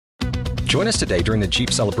Join us today during the Jeep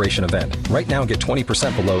Celebration event. Right now, get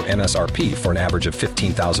 20% below MSRP for an average of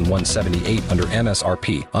 $15,178 under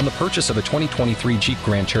MSRP on the purchase of a 2023 Jeep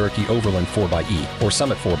Grand Cherokee Overland 4xE or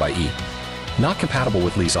Summit 4xE. Not compatible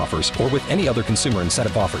with lease offers or with any other consumer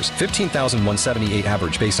incentive offers. $15,178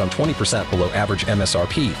 average based on 20% below average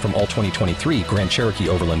MSRP from all 2023 Grand Cherokee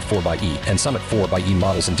Overland 4xE and Summit 4xE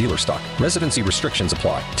models in dealer stock. Residency restrictions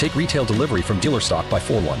apply. Take retail delivery from dealer stock by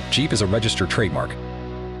 4/1. Jeep is a registered trademark.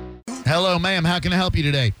 Hello, ma'am. How can I help you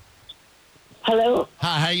today? Hello?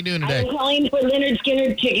 Hi, how you doing today? I'm calling for Leonard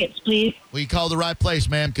Skinner tickets, please. Well, you called the right place,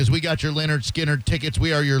 ma'am, because we got your Leonard Skinner tickets.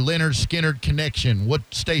 We are your Leonard Skinner connection. What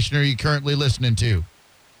station are you currently listening to?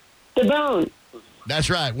 The Bone. That's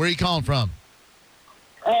right. Where are you calling from?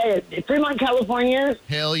 Fremont, California.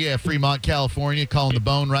 Hell yeah, Fremont, California. Calling the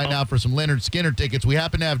Bone right now for some Leonard Skinner tickets. We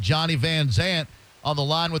happen to have Johnny Van Zant on the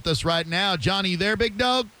line with us right now. Johnny, you there, big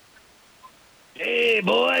dog? Hey,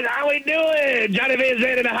 boys, how we doing? Johnny Van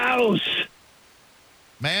Zant in the house.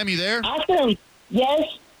 Ma'am, you there? Awesome.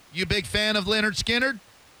 Yes. You a big fan of Leonard Skinner?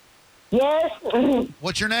 Yes.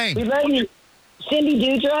 What's your name? We love you. Cindy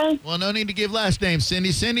Dudra. Well, no need to give last names.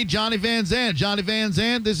 Cindy, Johnny Van Zant. Johnny Van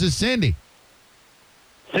Zant, this is Cindy.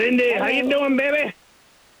 Cindy, how you doing, baby?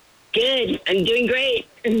 Good. I'm doing great.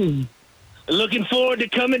 Looking forward to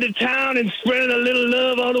coming to town and spreading a little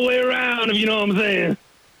love all the way around, if you know what I'm saying.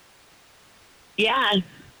 Yeah.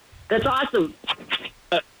 That's awesome.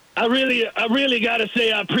 I really got to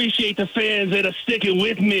say I appreciate the fans that are sticking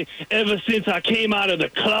with me ever since I came out of the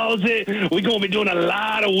closet. We're going to be doing a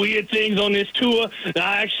lot of weird things on this tour.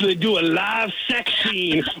 I actually do a live sex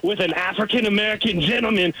scene with an African-American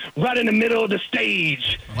gentleman right in the middle of the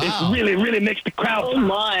stage. Wow. It really makes the crowd. Oh,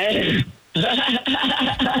 my.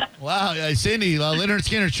 Wow, Cindy, Leonard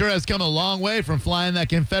Skinner sure has come a long way from flying that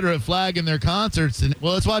Confederate flag in their concerts. And,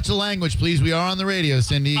 well, let's watch the language, please. We are on the radio,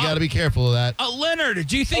 Cindy. You got to be careful of that. Leonard,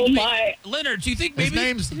 do you think? Leonard, do you think maybe his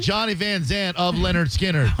name's Johnny Van Zant of Leonard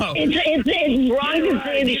Skinner? Oh. It's wrong to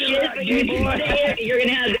say the shit, but you're going to say it. You're going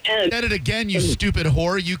to have. Said it again, you stupid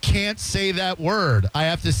whore. You can't say that word. I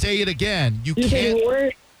have to say it again. You can't.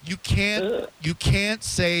 Word? You can't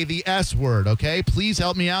say the S word, okay? Please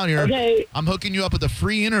help me out here. Okay. I'm hooking you up with a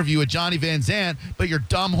free interview with Johnny Van Zant, but your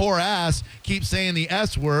dumb whore ass keeps saying the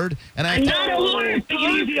S word. And I'm not a whore. Take it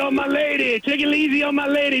easy on my lady. Take it easy on my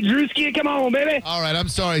lady. Drewski, come on, baby. All right, I'm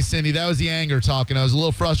sorry, Cindy. That was the anger talking. I was a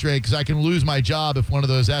little frustrated because I can lose my job if one of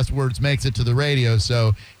those S words makes it to the radio.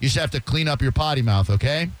 So you just have to clean up your potty mouth,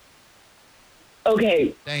 okay?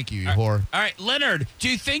 Okay. Thank you, you whore. All right, Leonard, do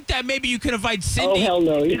you think that maybe you could invite Cindy? Oh, hell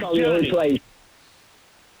no. You called me the wrong place.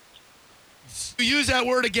 If you use that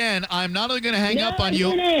word again, I'm not only going to hang up on you,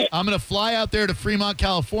 didn't. I'm going to fly out there to Fremont,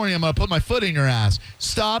 California. I'm going to put my foot in your ass.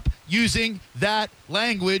 Stop using that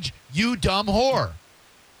language, you dumb whore.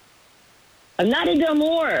 I'm not a dumb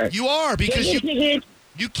whore. You are, because Get your tickets.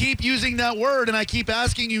 you keep using that word, and I keep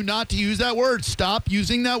asking you not to use that word. Stop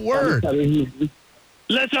using that word.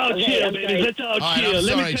 Let's all chill, baby. Let's all right, chill. I'm Let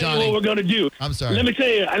sorry, me tell Johnny. you what we're gonna do. I'm sorry. Let me tell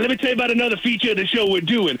you about another feature of the show we're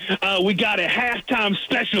doing. We got a halftime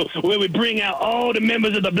special where we bring out all the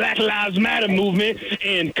members of the Black Lives Matter movement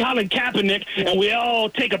and Colin Kaepernick, and we all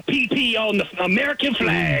take a PP on the American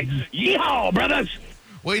flag. Yeehaw, brothers!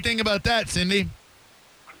 What do you think about that, Cindy?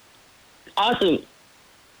 Awesome.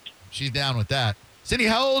 She's down with that. Cindy,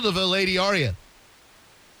 how old of a lady are you?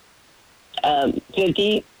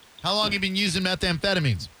 50. How long have you been using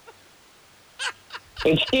methamphetamines?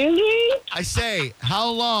 Excuse me? I say, how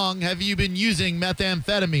long have you been using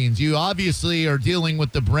methamphetamines? You obviously are dealing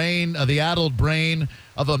with the brain, the addled brain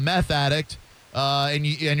of a meth addict, and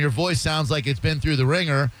your voice sounds like it's been through the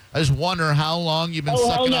ringer. I just wonder how long you've been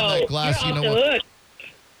sucking on that glass. You're You off know the what? hook.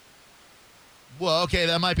 Well, okay,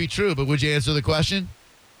 that might be true, but would you answer the question?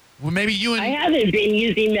 Well, maybe you and I haven't been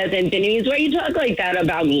using methamphetamines. Why you talk like that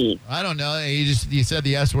about me? I don't know. You said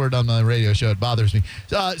the S word on the radio show. It bothers me.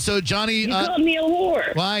 So Johnny, You called me a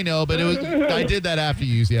whore. well, I know, but I did that after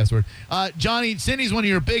you used the S word. Johnny, Cindy's one of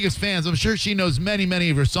your biggest fans. I'm sure she knows many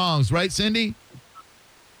of your songs, right, Cindy?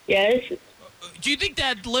 Yes. Do you think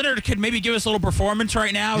that Leonard could maybe give us a little performance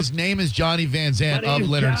right now? His name is Johnny Van Zant My of name's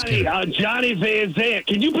Leonard Johnny, Skinner. Johnny Van Zant.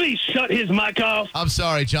 Can you please shut his mic off? I'm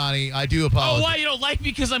sorry, Johnny. I do apologize. Oh, why, you don't like me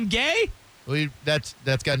because I'm gay? Well, that's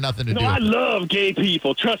got nothing to No, do I with it. love gay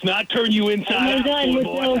people. Trust me, I turn you Oh inside my out, God,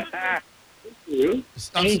 boy.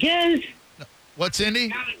 I guess. What,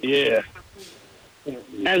 Cindy? Yeah.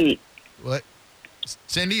 What?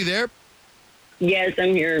 Cindy, you there? Yes,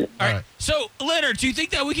 I'm here. All right. right. So, Leonard, do you think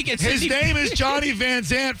that we could get His Cindy... name is Johnny Van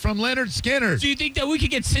Zant from Leonard Skinner. Do you think that we could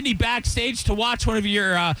get Cindy backstage to watch one of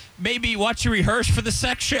your, maybe watch you rehearse for the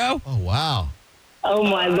sex show? Oh, wow. Oh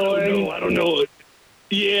my lord. I don't know.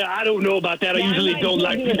 Yeah, I don't know about that. I usually don't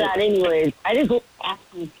like to that anyways. I just want to ask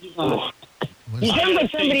him if he's on. You sound like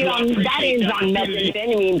somebody that is on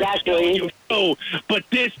methamphetamines, actually. Oh, but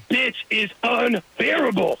this bitch is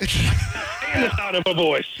unbearable. And the sound of her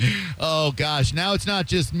voice. Oh gosh, now it's not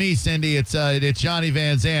just me, Cindy. It's Johnny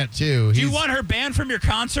Van Zant too. Do you want her banned from your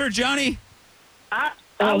concert, Johnny? I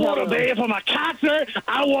want a ban from my concert.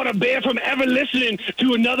 I want a ban from ever listening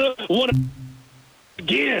to another one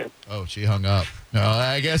again. Oh, she hung up. No,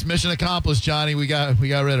 I guess mission accomplished, Johnny. We got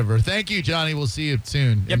rid of her. Thank you, Johnny. We'll see you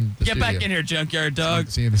soon. Get back in here, junkyard dog.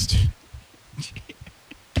 See you in the studio.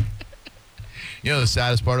 You know the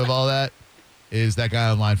saddest part of all that is that guy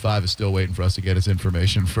on line 5 is still waiting for us to get his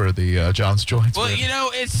information for the John's Joints. Well,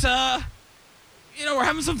 it's we're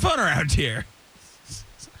having some fun around here.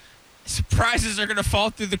 Surprises are going to fall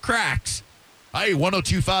through the cracks. Hey,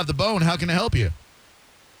 102.5 The Bone. How can I help you?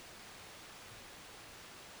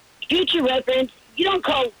 Future reference, you don't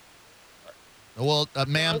call. Well,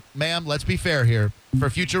 ma'am, let's be fair here. For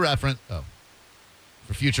future reference,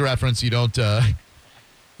 you don't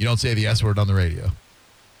say the S word on the radio.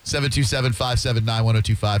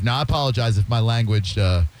 727-579-1025. Now, I apologize if my language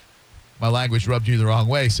rubbed you the wrong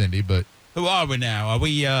way, Cindy. But who are we now? Are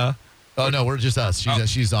we? Oh no, we're just us.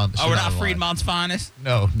 She's on. We're not Fremont's finest.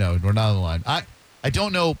 No, we're not on the line. I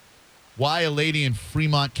don't know why a lady in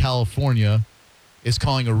Fremont, California, is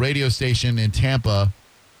calling a radio station in Tampa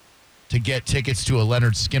to get tickets to a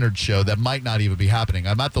Leonard Skinner show that might not even be happening.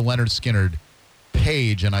 I'm at the Leonard Skinner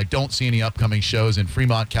page, and I don't see any upcoming shows in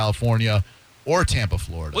Fremont, California, or Tampa,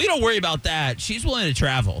 Florida. Well, you don't worry about that. She's willing to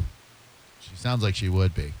travel. She sounds like she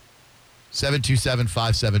would be.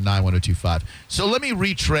 727-579-1025. So let me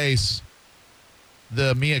retrace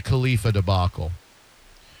the Mia Khalifa debacle.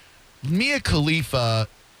 Mia Khalifa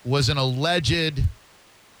was an alleged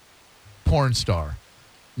porn star.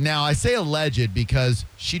 Now, I say alleged because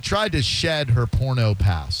she tried to shed her porno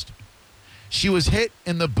past. She was hit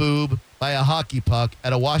in the boob by a hockey puck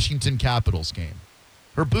at a Washington Capitals game.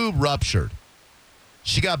 Her boob ruptured.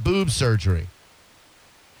 She got boob surgery.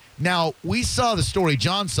 Now, we saw the story.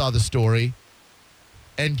 John saw the story.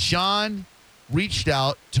 And John reached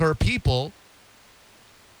out to her people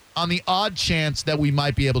on the odd chance that we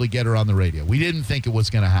might be able to get her on the radio. We didn't think it was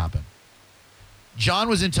going to happen. John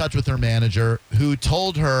was in touch with her manager who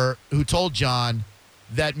told John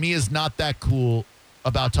that Mia's not that cool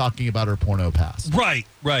about talking about her porno past. Right.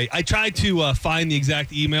 I tried to find the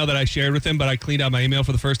exact email that I shared with him, but I cleaned out my email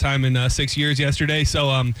for the first time in 6 years yesterday. So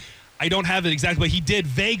I don't have it exactly, but he did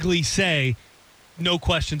vaguely say no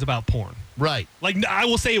questions about porn. Right. Like, I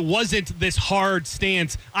will say it wasn't this hard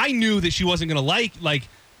stance. I knew that she wasn't going to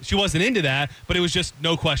she wasn't into that, but it was just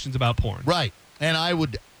no questions about porn. Right. And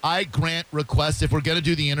I grant requests if we're going to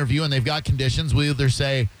do the interview and they've got conditions. We'll either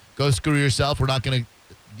say, go screw yourself, we're not going to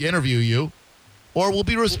interview you, or we'll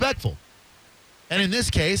be respectful. And in this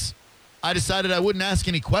case, I decided I wouldn't ask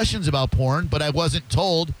any questions about porn, but I wasn't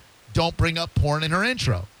told don't bring up porn in her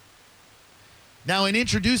intro. Now, in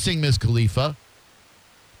introducing Ms. Khalifa,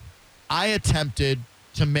 I attempted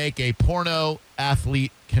to make a porno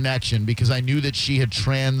athlete connection because I knew that she had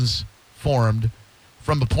transformed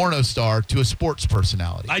from a porno star to a sports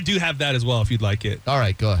personality. I do have that as well, if you'd like it. All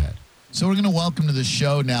right, go ahead. So we're going to welcome to the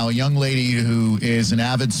show now a young lady who is an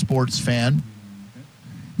avid sports fan.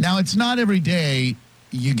 Now, it's not every day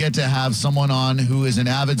you get to have someone on who is an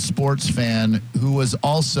avid sports fan who was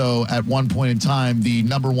also, at one point in time, the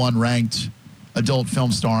 #1 ranked adult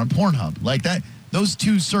film star on Pornhub. Like that, those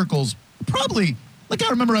two circles probably, like I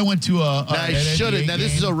remember I went to I should have. Now,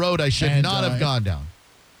 this is a road I should not have gone down.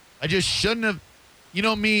 I just shouldn't have. You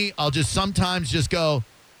know me, I'll just sometimes just go,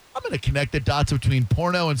 I'm going to connect the dots between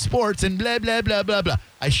porno and sports and blah, blah, blah, blah, blah.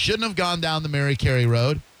 I shouldn't have gone down the Mary Carey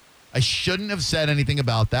road. I shouldn't have said anything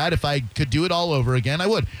about that. If I could do it all over again, I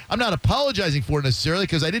would. I'm not apologizing for it necessarily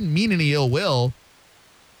because I didn't mean any ill will.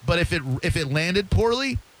 But if it landed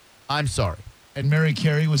poorly, I'm sorry. And Mary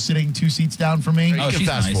Carey was sitting 2 seats down from me. Oh, she's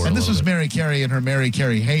nice. And this was Mary Carey in her Mary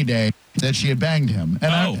Carey heyday that she had banged him.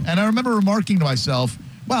 And I remember remarking to myself,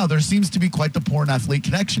 wow, there seems to be quite the porn athlete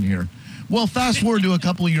connection here. Well, fast forward to a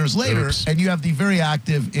couple of years later, and you have the very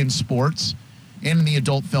active in sports and in the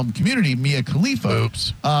adult film community, Mia Khalifa,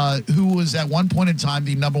 who was at one point in time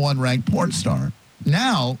the #1 ranked porn star.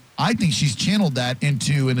 Now, I think she's channeled that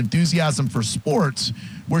into an enthusiasm for sports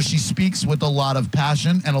where she speaks with a lot of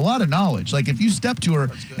passion and a lot of knowledge. Like, if you step to her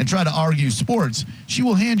and try to argue sports, she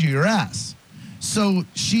will hand you your ass. So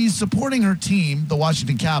she's supporting her team, the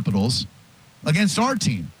Washington Capitals, against our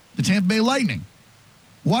team, the Tampa Bay Lightning.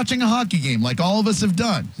 Watching a hockey game like all of us have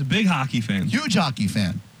done. He's a big hockey fan. Huge hockey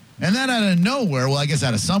fan. And then out of nowhere, well, I guess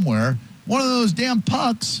out of somewhere, one of those damn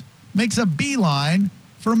pucks makes a beeline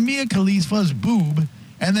for Mia Khalifa's boob,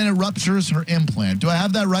 and then it ruptures her implant. Do I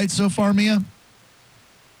have that right so far, Mia?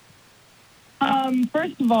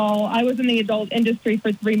 First of all, I was in the adult industry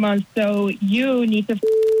for 3 months, so you need to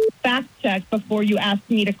fact check before you ask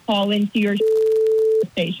me to call into your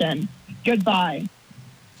station. Goodbye.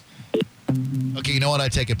 Okay, you know what? I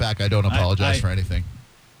take it back. I don't apologize for anything.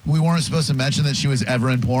 We weren't supposed to mention that she was ever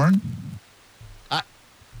in porn?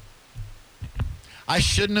 I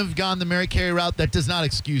shouldn't have gone the Mary Carey route. That does not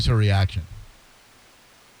excuse her reaction.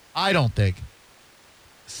 I don't think.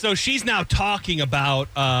 So she's now talking about,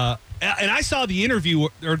 and I saw the interview,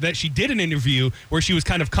 or that she did an interview where she was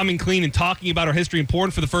kind of coming clean and talking about her history in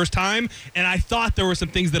porn for the first time, and I thought there were some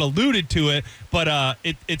things that alluded to it, but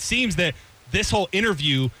it seems that this whole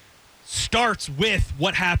interview starts with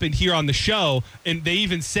what happened here on the show, and they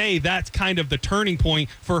even say that's kind of the turning point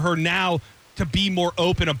for her now to be more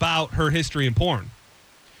open about her history in porn.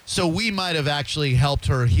 So we might have actually helped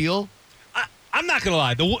her heal? I'm not going to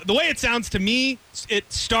lie. The way it sounds to me,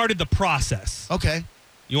 it started the process. Okay.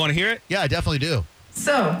 You want to hear it? Yeah, I definitely do.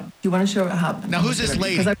 So, do you want to show what happened? Now, who's this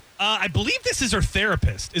lady? I believe this is her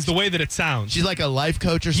therapist, is the way that it sounds. She's like a life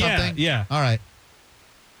coach or something? Yeah. All right.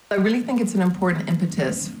 I really think it's an important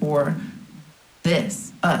impetus for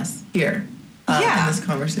us here in this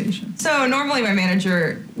conversation. So normally my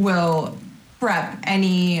manager will prep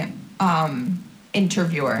any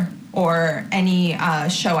interviewer or any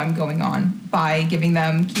show I'm going on by giving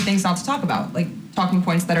them key things not to talk about, like talking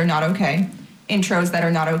points that are not okay, intros that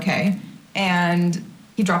are not okay. And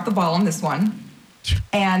he dropped the ball on this one.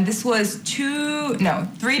 And this was 3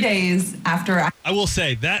 days after I will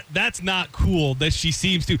say that's not cool that she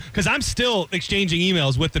seems to, because I'm still exchanging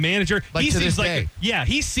emails with the manager. Like he to seems this like day.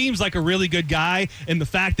 He seems like a really good guy, and the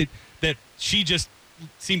fact that she just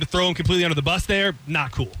seemed to throw him completely under the bus there,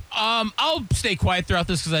 not cool. I'll stay quiet throughout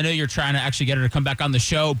this because I know you're trying to actually get her to come back on the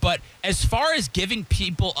show. But as far as giving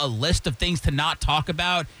people a list of things to not talk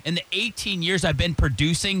about, in the 18 years I've been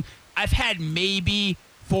producing, I've had maybe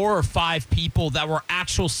 4 or 5 people that were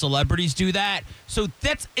actual celebrities do that. So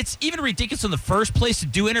it's even ridiculous in the first place to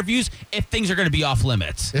do interviews if things are going to be off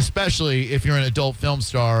limits. Especially if you're an adult film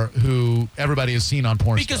star who everybody has seen on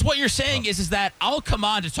porn. Because what you're saying is that I'll come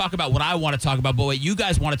on to talk about what I want to talk about, but what you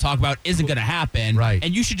guys want to talk about isn't going to happen. Right.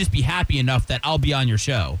 And you should just be happy enough that I'll be on your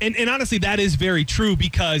show. And honestly, that is very true,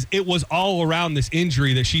 because it was all around this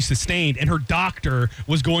injury that she sustained, and her doctor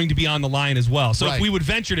was going to be on the line as well. So if we would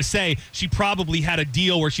venture to say she probably had a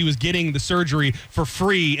deal where she was getting the surgery for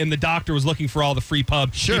free, and the doctor was looking for all the free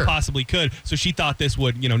pub he possibly could. So she thought this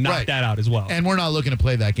would, knock that out as well. And we're not looking to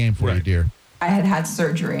play that game for you, dear. I had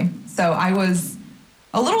surgery. So I was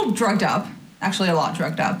a little drugged up, actually a lot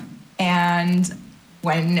drugged up. And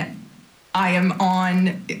when I am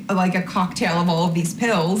on like a cocktail of all of these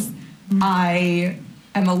pills, I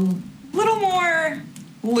am a little more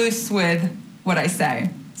loose with what I say.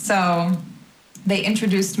 So they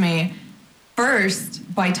introduced me first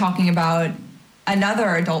by talking about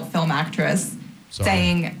another adult film actress,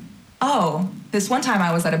 saying, this one time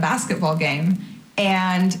I was at a basketball game,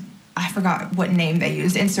 and I forgot what name they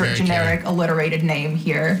used, insert Mary generic Carey. alliterated name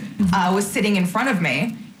here, was sitting in front of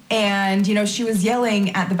me. And, she was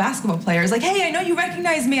yelling at the basketball players, like, hey, I know you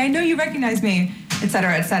recognize me, et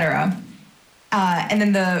cetera, et cetera. And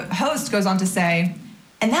then the host goes on to say,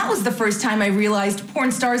 and that was the first time I realized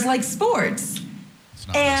porn stars like sports.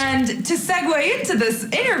 And to segue into this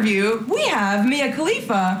interview, we have Mia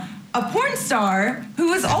Khalifa, a porn star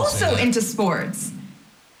who is also into sports.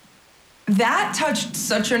 That touched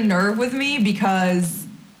such a nerve with me because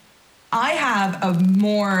I have a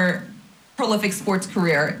more prolific sports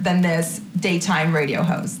career than this daytime radio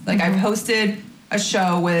host. Like, I've hosted a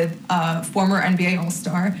show with a former NBA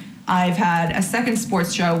All-Star. I've had a second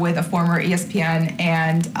sports show with a former ESPN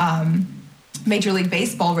and Major League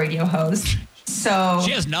Baseball radio host. So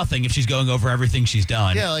she has nothing if she's going over everything she's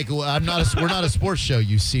done. Yeah, like we're not a sports show,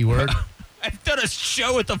 you C-word. I've done a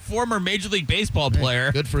show with a former Major League Baseball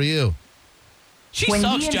player. Good for you. She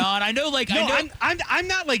sucks, John. I know, No, I'm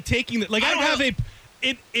not like taking that. Like, I don't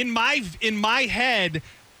have in my head,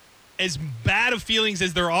 as bad of feelings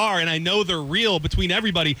as there are, and I know they're real between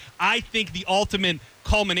everybody. I think the ultimate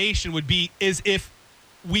culmination would be is if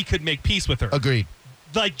we could make peace with her. Agreed.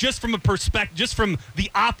 Like, just from a perspective, just from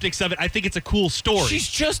the optics of it, I think it's a cool story. She's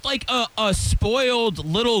just like a spoiled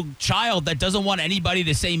little child that doesn't want anybody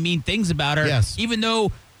to say mean things about her. Yes. Even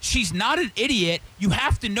though she's not an idiot. You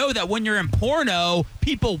have to know that when you're in porno,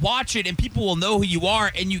 people watch it and people will know who you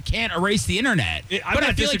are, and you can't erase the internet. I'm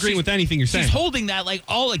not disagreeing with anything you're saying. She's holding that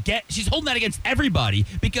she's holding that against everybody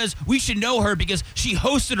because we should know her because she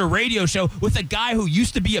hosted a radio show with a guy who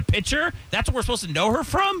used to be a pitcher. That's what we're supposed to know her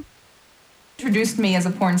from? Introduced me as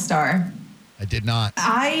a porn star. I did not.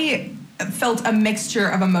 I felt a mixture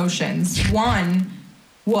of emotions. One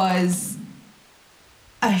was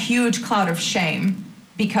a huge cloud of shame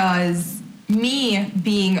because me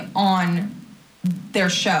being on their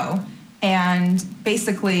show and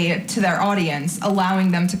basically to their audience,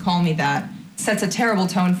 allowing them to call me that sets a terrible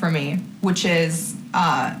tone for me, which is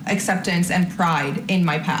acceptance and pride in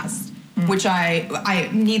my past, which I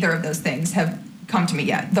neither of those things have come to me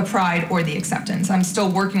yet, the pride or the acceptance. I'm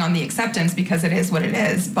still working on the acceptance because it is what it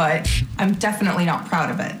is, but I'm definitely not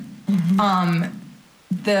proud of it.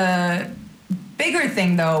 The bigger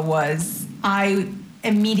thing, though, was I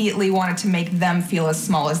immediately wanted to make them feel as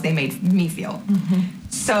small as they made me feel.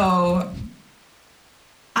 So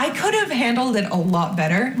I could have handled it a lot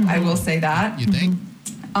better, I will say that. You think?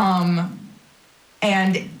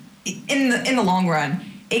 And in the long run,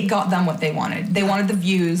 it got them what they wanted. They wanted the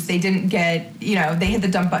views. They didn't get, they hit the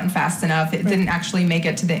dump button fast enough. It didn't actually make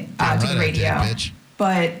it to the radio. Bitch.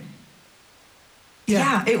 But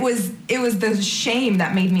yeah, it was the shame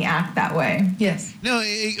that made me act that way. Yes. No,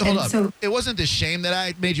 hold up. So, it wasn't the shame that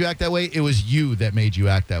I made you act that way. It was you that made you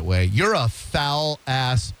act that way. You're a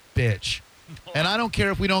foul-ass bitch. And I don't care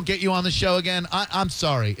if we don't get you on the show again. I'm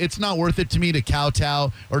sorry. It's not worth it to me to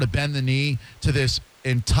kowtow or to bend the knee to this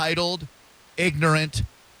entitled, ignorant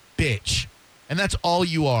bitch. And that's all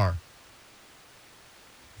you are.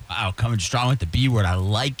 Wow, coming strong with the B word. I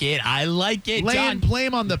like it. Laying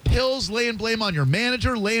blame on the pills, laying blame on your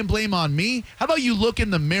manager, laying blame on me. How about you look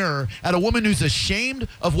in the mirror at a woman who's ashamed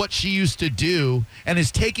of what she used to do and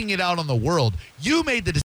is taking it out on the world? You made the decision.